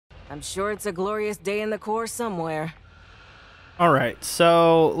I'm sure it's a glorious day in the Corps somewhere. All right,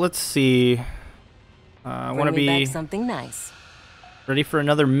 so let's see. I want to be back something nice. Ready for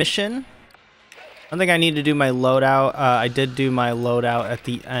another mission. I don't think I need to do my loadout. I did do my loadout at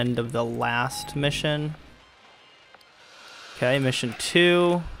the end of the last mission. Okay, mission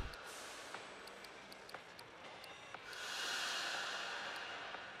 2.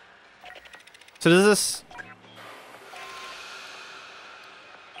 So does this...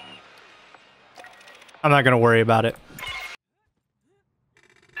 I'm not going to worry about it.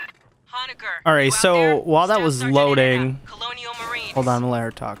 All right, so while that was loading... Colonial Marine. Hold on, I'm going to let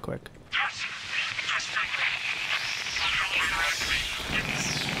her talk quick.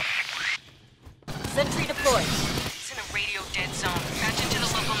 Sentry deployed. It's in a radio dead zone. Patch into the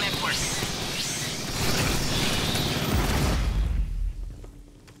local network.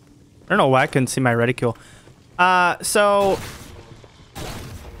 I don't know why I couldn't see my reticule. So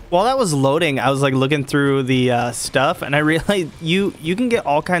while that was loading, I was like looking through the stuff, and I realized you can get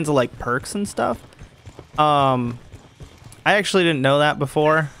all kinds of like perks and stuff. I actually didn't know that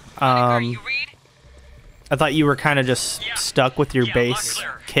before. I thought you were kind of just stuck with your base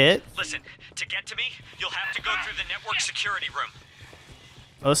kit. Listen, to get to me, you'll have to go through the network security room.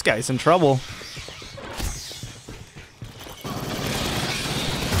 Oh, this guy's in trouble.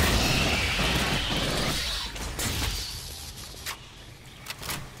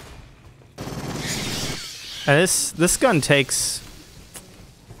 And this gun takes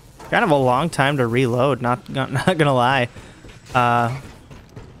kind of a long time to reload. Not gonna lie. I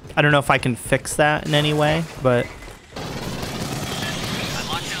don't know if I can fix that in any way, but I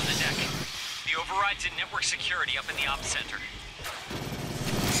locked down the deck. The override's in network security up in the ops center.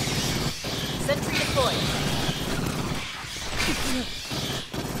 Sentry deployed.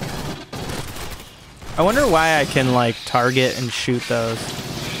 I wonder why I can like target and shoot those,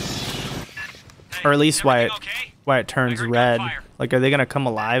 or at least why it turns red. Like, are they gonna come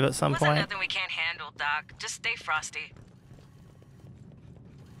alive at some point? Nothing we can't handle, Doc. Just stay frosty.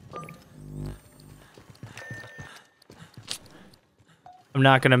 I'm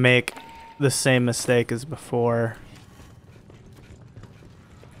not gonna make the same mistake as before.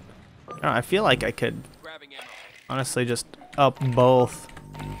 I feel like I could honestly just up both.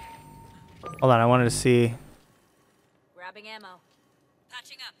 Hold on, I wanted to see. Grabbing ammo.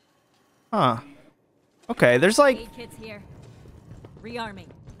 Patching up. Huh. Okay, there's like... Aid kits here. Rearming.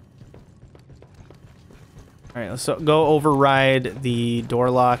 Alright, let's go override the door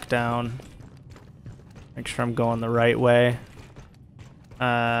lockdown. Make sure I'm going the right way.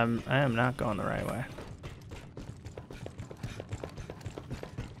 I am not going the right way.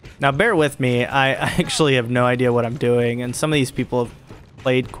 Now bear with me, I actually have no idea what I'm doing, and some of these people have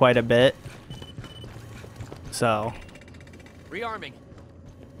played quite a bit. So. Rearming.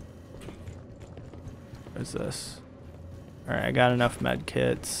 What is this? Alright, I got enough med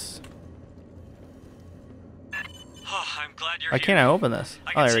kits. Oh, I'm glad you're Why here. can't I open this?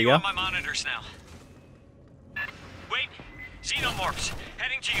 Oh, there we go. On my monitors now. Wait, Xenomorphs,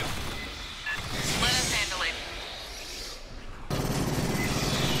 heading to you. Let us handle it.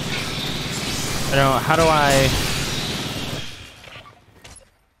 I don't know, how do I...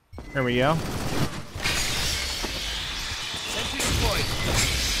 There we go. Sentry deployed.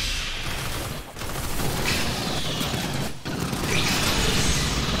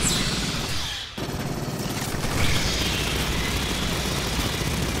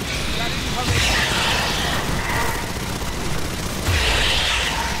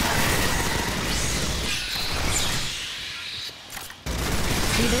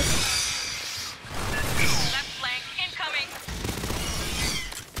 See this? Left flank incoming.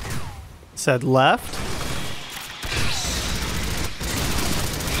 Said left.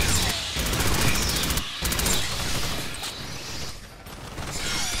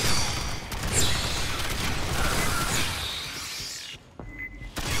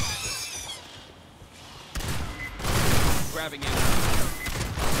 Grabbing it.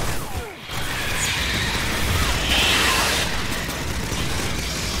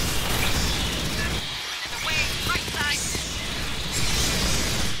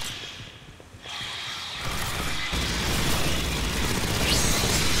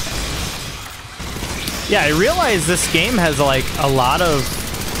 Yeah, I realize this game has like a lot of...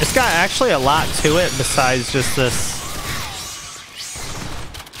 It's got actually a lot to it besides just this.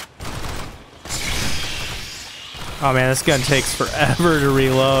 Oh man, this gun takes forever to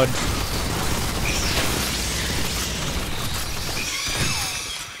reload.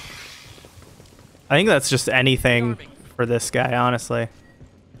 I think that's just anything for this guy, honestly.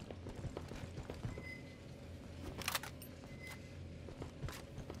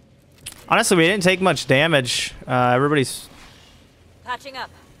 Honestly, we didn't take much damage. Everybody's Patching up.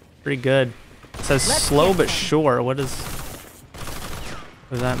 pretty good. It says Let's slow get but them. sure. What does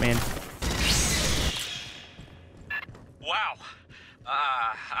that mean? Wow.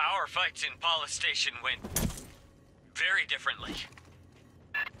 Our fights in Paula Station went very differently.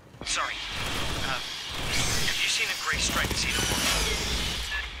 Sorry. Have you seen a gray striped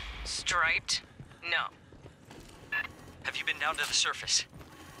xenomorph? Striped? No. Have you been down to the surface?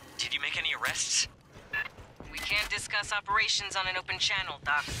 Did you make any arrests? We can't discuss operations on an open channel,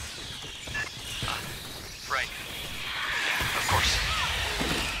 Doc. Right. Yeah, of course.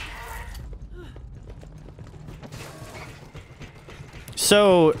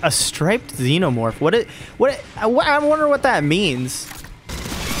 So a striped xenomorph. I wonder what that means.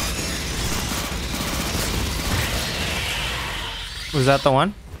 Was that the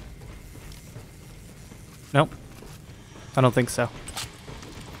one? Nope. I don't think so.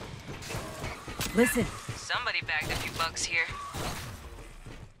 Listen. Somebody bagged a few bugs here.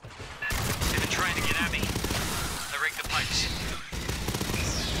 They've been trying to get at me. I rigged the pipes.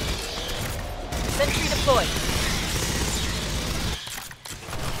 Sentry deployed.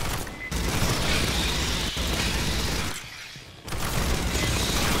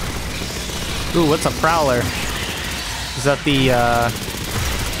 Ooh, what's a prowler? Is that the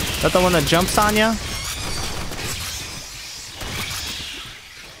one that jumps on you?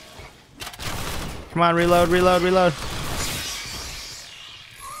 Come on, reload, reload, reload.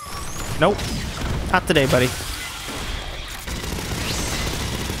 Nope. Not today, buddy.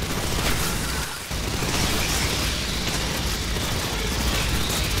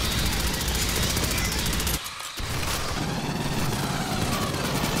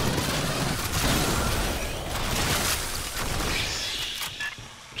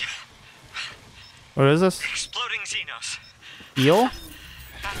 What is this? Exploding Xenos. Eel?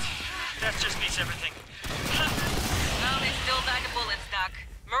 That just beats everything. Well, they still died to bullets, Doc.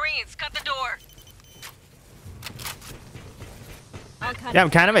 Marines, cut the door. Uncanny. Yeah, I'm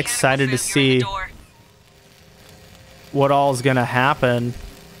kind of Mechanical excited to failure in the see door. what all's gonna happen.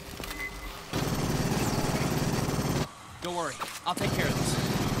 Don't worry, I'll take care of this.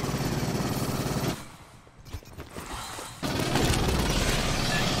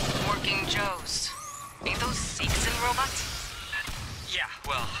 Working Joes. Ain't those Sikhs and robots? Yeah,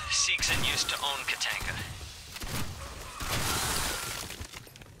 well, Seegson used to own Katanga.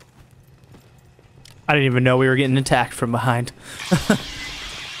 I didn't even know we were getting attacked from behind. Xenos,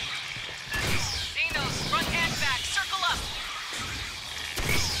 front and back, circle up.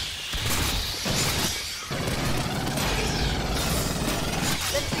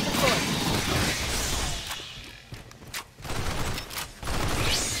 Sentry deployed.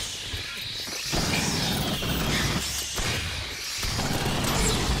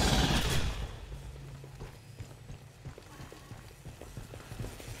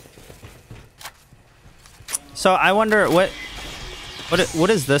 So I wonder what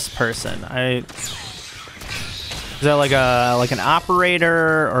is this person? Is that like an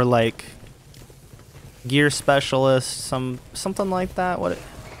operator or like gear specialist, something like that? What?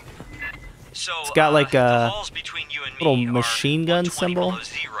 So, It's got like the a walls between you and little me are machine gun 120 symbol. below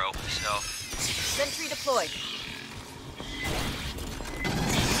zero, so Sentry deployed.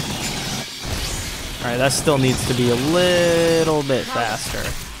 All right, that still needs to be a little bit faster.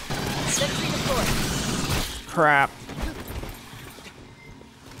 Sentry deployed. Crap.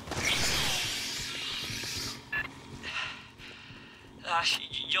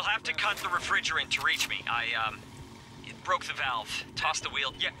 you'll have to cut the refrigerant to reach me. It broke the valve. Tossed the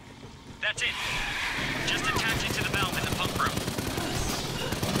wheel. Yeah, that's it. Just attach it to the valve in the pump room.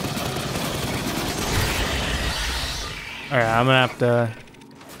 All right, I'm gonna have to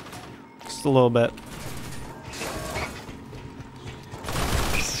just a little bit.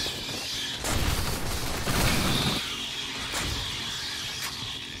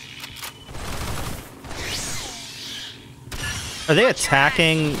 Are they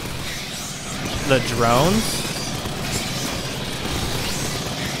attacking the drones?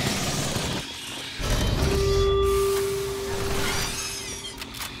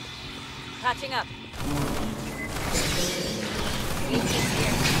 Patching up. Agents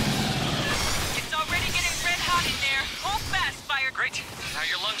here. It's already getting red hot in there. Hold fast, fire. Great. Now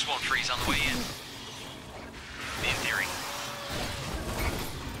your lungs won't freeze on the way in. In theory.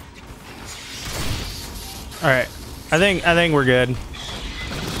 All right, I think we're good.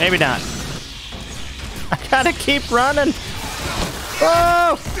 Maybe not. I gotta keep running.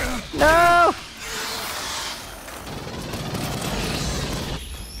 Whoa! No!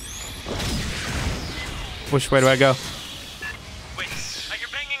 Which way do I go? Wait, you're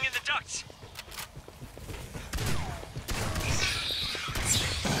banging in the duct. seconds.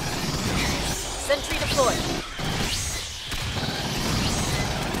 Sentry deployed.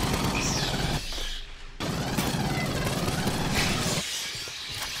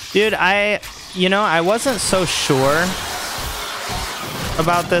 Dude, I wasn't so sure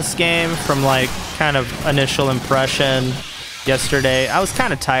about this game from like kind of initial impression yesterday. I was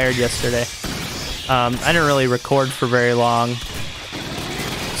kind of tired yesterday. I didn't really record for very long,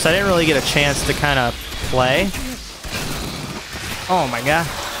 so I didn't really get a chance to kind of play. Oh my god.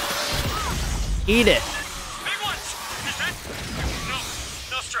 Eat it. Big ones! Is that...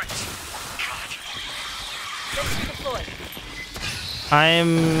 No strikes. God. Sentry deployed.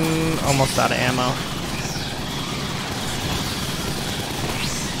 I'm almost out of ammo.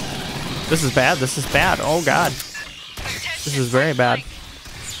 This is bad. This is bad. Oh god. This is very bad.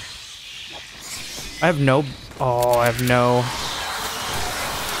 I have no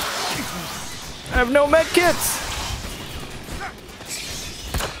med kits.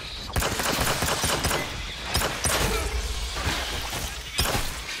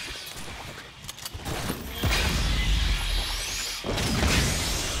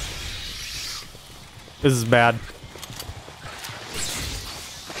 This is bad.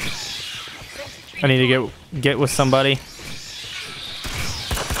 I need to get with somebody.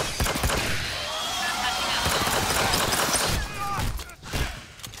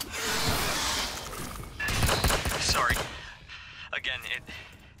 Sorry. Again,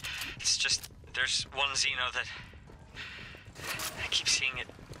 it's just there's one Xeno that I keep seeing it.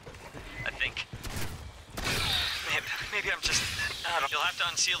 I think maybe I'm just I don't know. You'll have to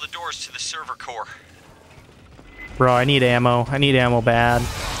unseal the doors to the server core. Bro, I need ammo. I need ammo bad.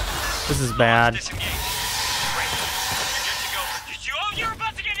 This is bad. Disengage. Great. You're good to go. You're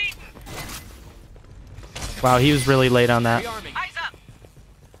about to get eaten. Wow, he was really late on that. Rearming. Eyes up.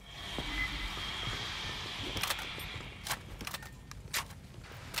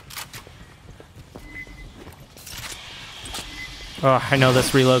 Oh, I know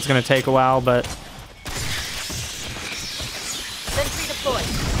this reload's gonna take a while, but Sentry deployed.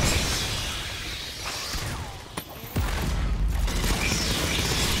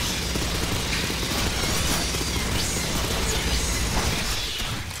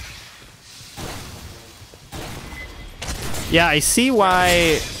 yeah, I see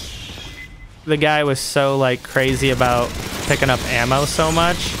why the guy was so like crazy about picking up ammo so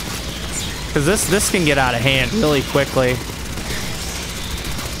much. Cause this can get out of hand really quickly.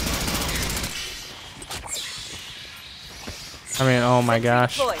 I mean, oh my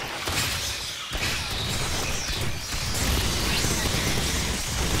gosh. Deployed.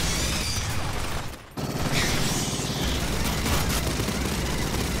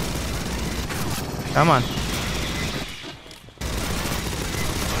 Come on.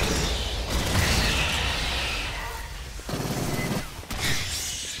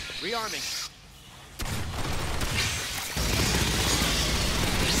 Rearming.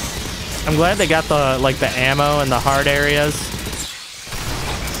 I'm glad they got the like the ammo in the hard areas.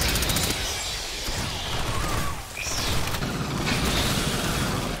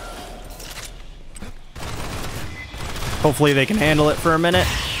 Hopefully they can handle it for a minute.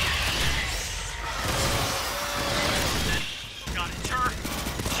 Got it, sir.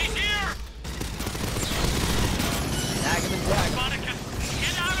 She's here. Tag him and tag. Monica,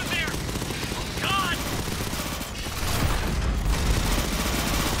 get out of there. God.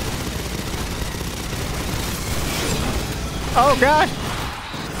 Oh god.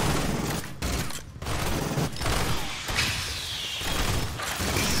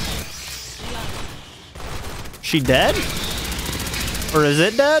 She dead? Or is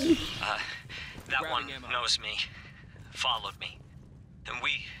it dead? That one Grabbing ammo. knows me. Followed me. And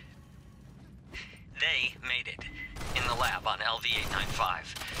they made it in the lab on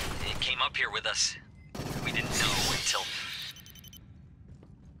LV-895. It came up here with us. We didn't know until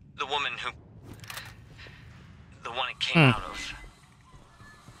the woman the one it came out of.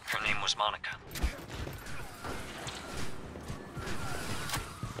 Her name was Monica.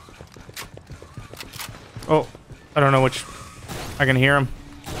 Oh, I don't know which. I can hear him.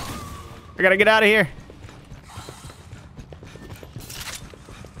 I gotta get out of here.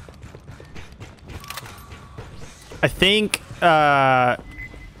 I think I've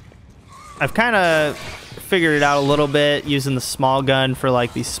kind of figured it out a little bit using the small gun for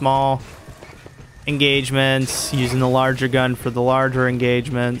like these small engagements, using the larger gun for the larger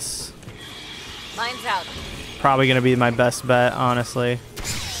engagements. Mine's out. Probably gonna be my best bet, honestly.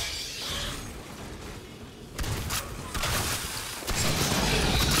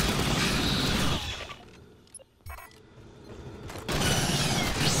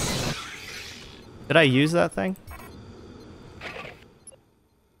 Did I use that thing?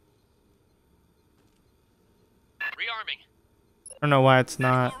 Rearming. I don't know why it's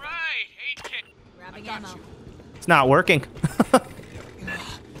not. All right, 8K. Grabbing ammo. It's not working. The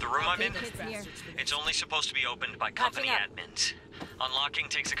room I'm in, Kids here. it's only supposed to be opened by company admins. Unlocking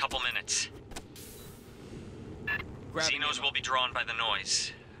takes a couple minutes. Xenos will be drawn by the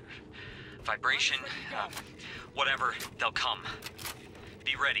noise. Vibration, whatever, they'll come.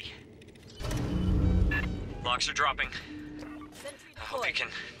 Be ready. Locks are dropping. Sentry I hope you deployed. can.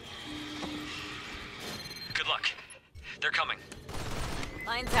 Good luck. They're coming.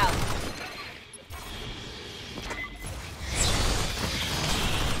 Lines out.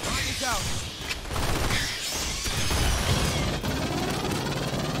 Lines out.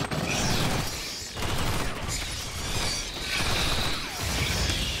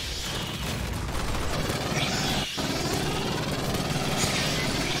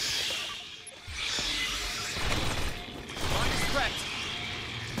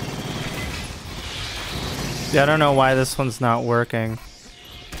 Yeah, I don't know why this one's not working.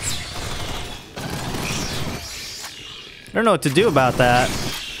 I don't know what to do about that.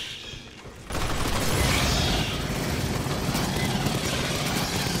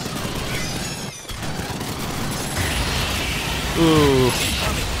 Ooh.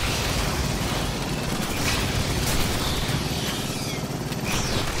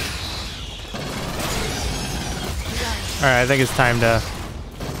 All right, I think it's time to...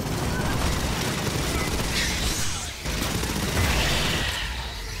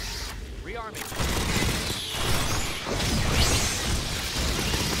 Rearming.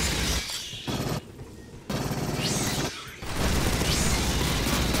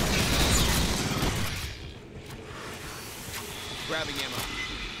 Grabbing ammo.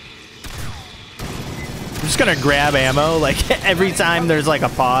 I'm just gonna grab ammo, like, every time there's, like, a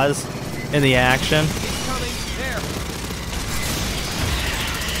pause in the action. It's coming. There.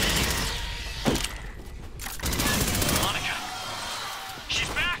 Monica. She's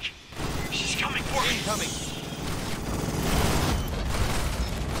back. She's coming for me. Incoming.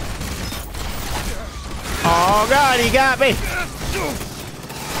 Oh, God, he got me.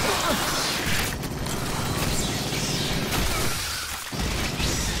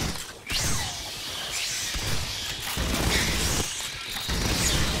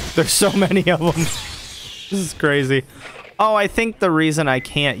 There's so many of them. This is crazy. Oh, I think the reason I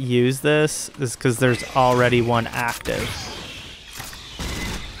can't use this is because there's already one active.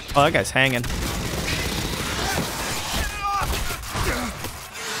 Oh, that guy's hanging.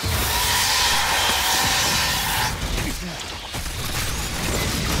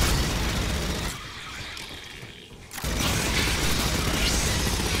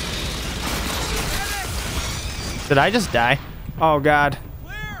 Did I just die? Oh, God.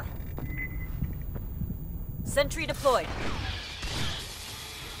 Sentry deployed.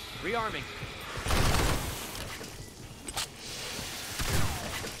 Rearming.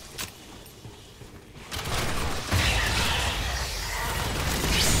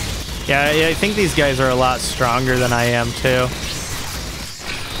 Yeah, I think these guys are a lot stronger than I am, too.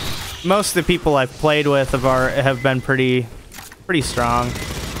 Most of the people I've played with have been pretty strong.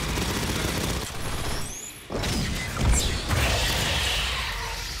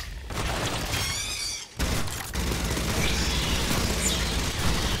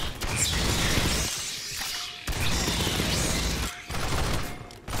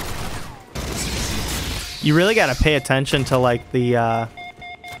 You really got to pay attention to, like, the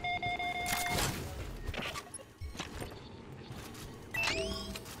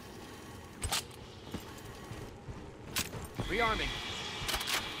Rearming.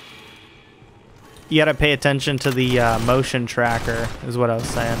 you got to pay attention to the motion tracker is what I was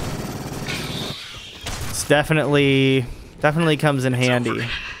saying. It's definitely comes in handy. Over.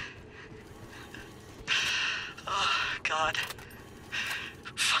 Oh, God.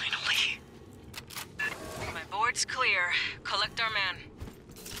 Finally. My board's clear. Collect our man.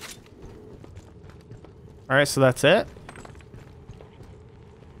 All right, so that's it.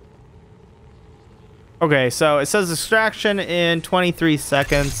 Okay, so it says extraction in 23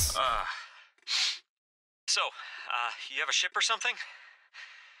 seconds. So, you have a ship or something?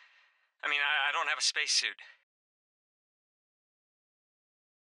 I mean, I don't have a spacesuit.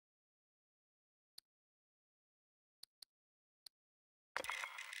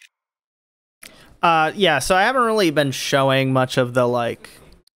 Yeah, so I haven't really been showing much of the, like,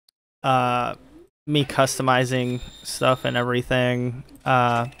 me customizing stuff and everything.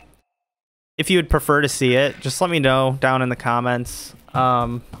 If you would prefer to see it, just let me know down in the comments.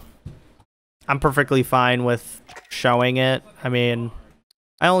 I'm perfectly fine with showing it. I mean,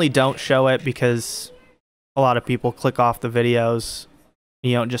 I only don't show it because a lot of people click off the videos.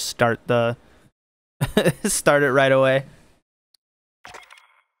 You don't just start the start it right away.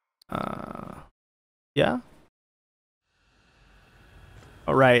 Yeah.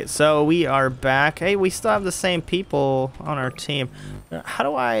 All right, so we are back. Hey, we still have the same people on our team. How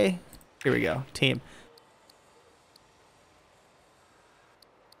do I... Here we go, team.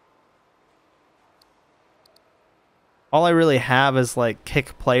 All I really have is like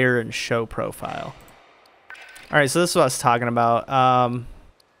kick player and show profile. All right, so this is what I was talking about. I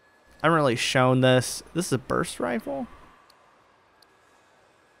haven't really shown this. This is a burst rifle.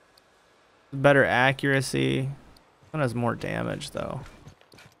 Better accuracy. One has more damage though.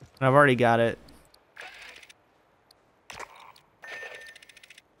 And I've already got it.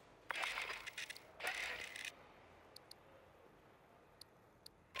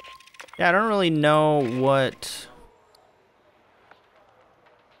 Yeah, I don't really know what...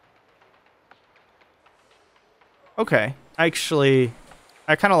 Okay, actually,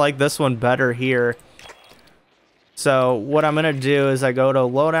 I kind of like this one better here. So what I'm gonna do is I go to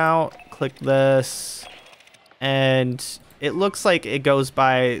loadout, click this, and it looks like it goes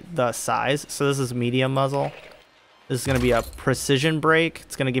by the size. So this is medium muzzle. This is gonna be a precision break.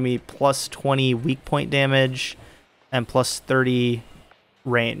 It's gonna give me plus 20 weak point damage and plus 30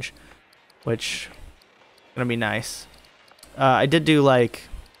 range, which is gonna be nice. I did do like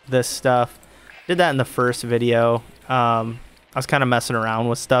this stuff. Did that in the first video. I was kind of messing around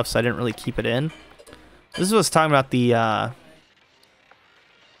with stuff, so I didn't really keep it in. This is what's talking about the yeah,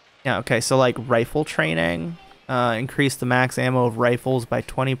 okay, so like rifle training, increase the max ammo of rifles by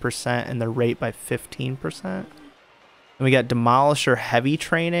 20% and the rate by 15%. And we got demolisher heavy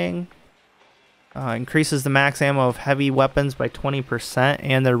training, increases the max ammo of heavy weapons by 20%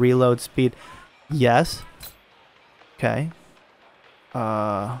 and their reload speed. Yes. Okay.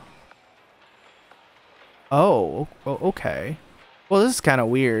 Oh, okay. Well, this is kind of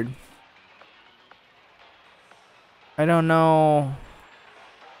weird. I don't know.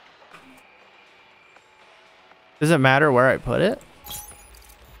 Does it matter where I put it?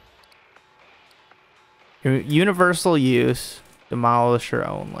 Universal use, demolisher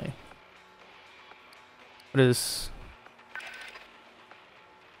only. What is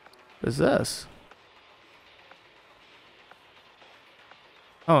this?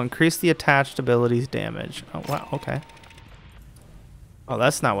 Oh, increase the attached abilities damage. Oh, wow, okay. Oh,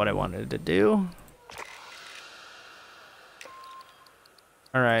 that's not what I wanted to do.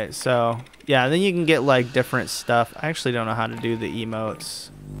 All right, so yeah, then you can get like different stuff. I actually don't know how to do the emotes.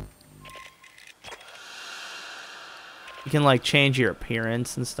 You can like change your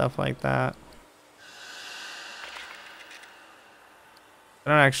appearance and stuff like that. I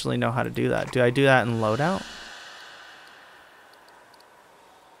don't actually know how to do that. Do I do that in loadout?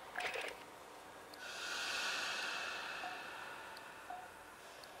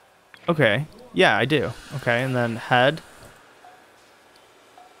 Okay, yeah, I do. Okay, and then head.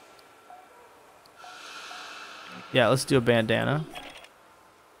 Yeah, let's do a bandana.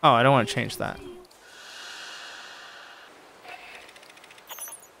 Oh, I don't want to change that.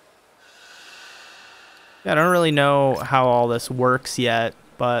 Yeah, I don't really know how all this works yet,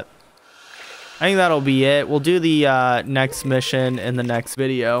 but I think that'll be it. We'll do the next mission in the next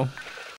video.